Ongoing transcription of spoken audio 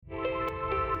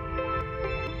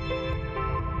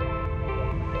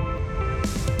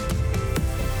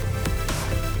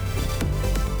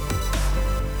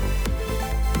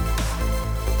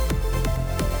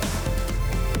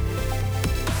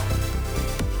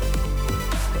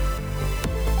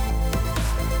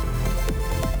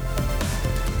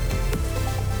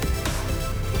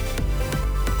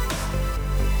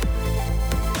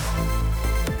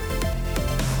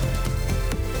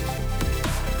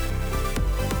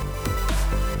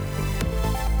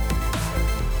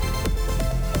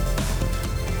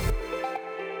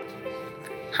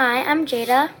Hi, I'm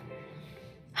Jada.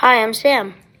 Hi, I'm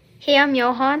Sam. Hey, I'm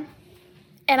Johan.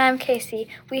 And I'm Kacey.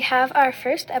 We have our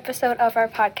first episode of our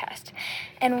podcast,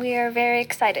 and we are very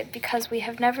excited because we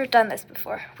have never done this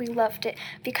before. We loved it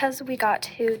because we got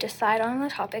to decide on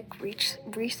the topic,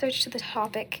 research the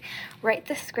topic, write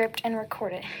the script, and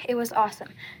record it. It was awesome.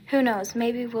 Who knows,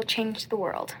 maybe we'll change the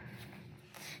world.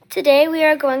 Today we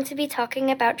are going to be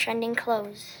talking about trending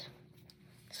clothes.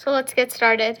 So let's get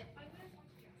started.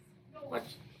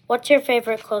 What's your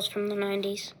favorite clothes from the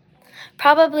 90s?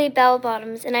 Probably bell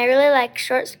bottoms, and I really like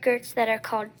short skirts that are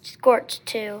called skirts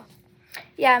too.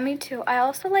 Yeah, me too. I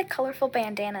also like colorful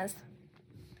bandanas.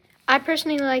 I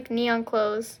personally like neon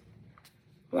clothes.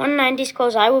 One 90s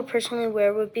clothes I would personally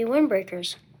wear would be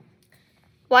windbreakers.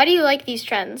 Why do you like these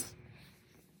trends?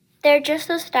 They're just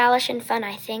so stylish and fun,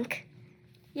 I think.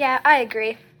 Yeah, I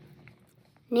agree.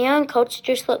 Neon coats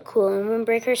just look cool and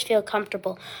windbreakers feel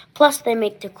comfortable. Plus, they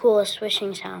make the coolest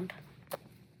swishing sound.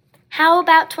 How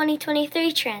about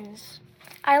 2023 trends?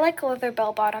 I like leather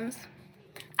bell bottoms.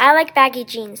 I like baggy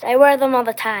jeans. I wear them all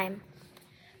the time.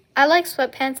 I like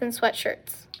sweatpants and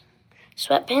sweatshirts.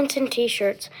 Sweatpants and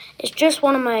t-shirts is just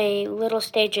one of my little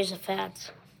stages of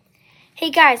fads. Hey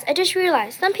guys, I just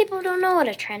realized some people don't know what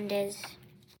a trend is.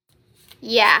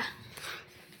 Yeah.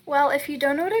 Well, if you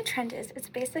don't know what a trend is, it's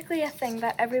basically a thing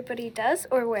that everybody does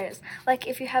or wears. Like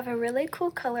if you have a really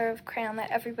cool color of crayon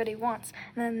that everybody wants,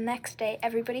 and then the next day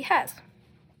everybody has.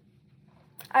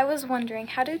 I was wondering,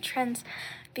 how do trends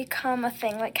become a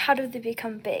thing? Like, how do they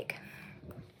become big?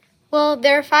 Well,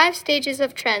 there are 5 stages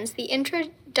of trends. The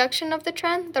introduction of the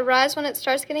trend, the rise when it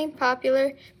starts getting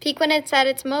popular, peak when it's at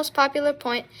its most popular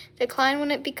point, decline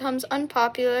when it becomes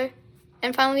unpopular,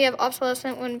 and finally we have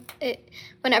obsolescence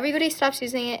when everybody stops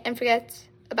using it and forgets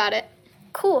about it.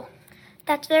 Cool.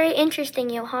 That's very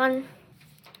interesting, Johan.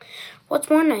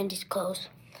 What's more 90s clothes?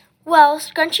 Well,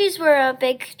 scrunchies were a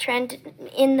big trend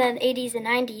in the 80s and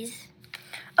 90s.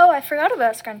 Oh, I forgot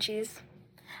about scrunchies.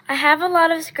 I have a lot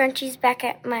of scrunchies back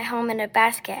at my home in a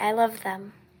basket. I love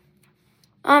them.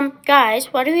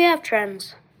 Guys, why do we have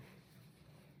trends?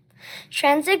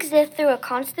 Trends exist through a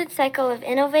constant cycle of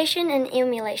innovation and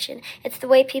emulation. It's the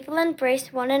way people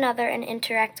embrace one another and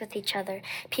interact with each other.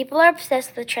 People are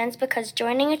obsessed with trends because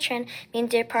joining a trend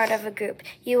means you're part of a group.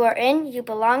 You are in, you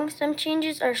belong. Some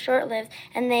changes are short-lived,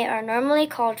 and they are normally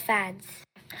called fads.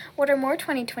 What are more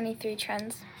 2023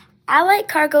 trends? I like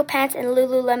cargo pants and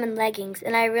Lululemon leggings,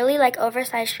 and I really like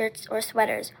oversized shirts or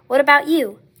sweaters. What about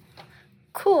you?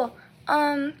 Cool.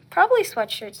 Probably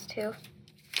sweatshirts too.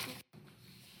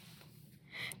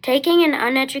 Taking an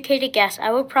uneducated guess, I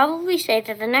would probably say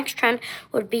that the next trend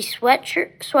would be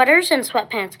sweaters and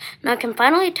sweatpants. Now I can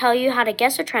finally tell you how to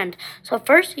guess a trend. So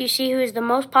first, you see who is the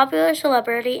most popular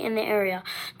celebrity in the area.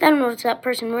 Then what's that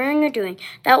person wearing or doing?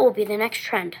 That will be the next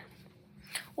trend.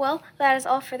 Well, that is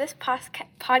all for this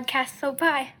podcast, so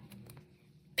bye.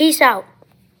 Peace out.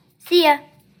 See ya.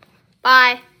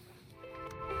 Bye.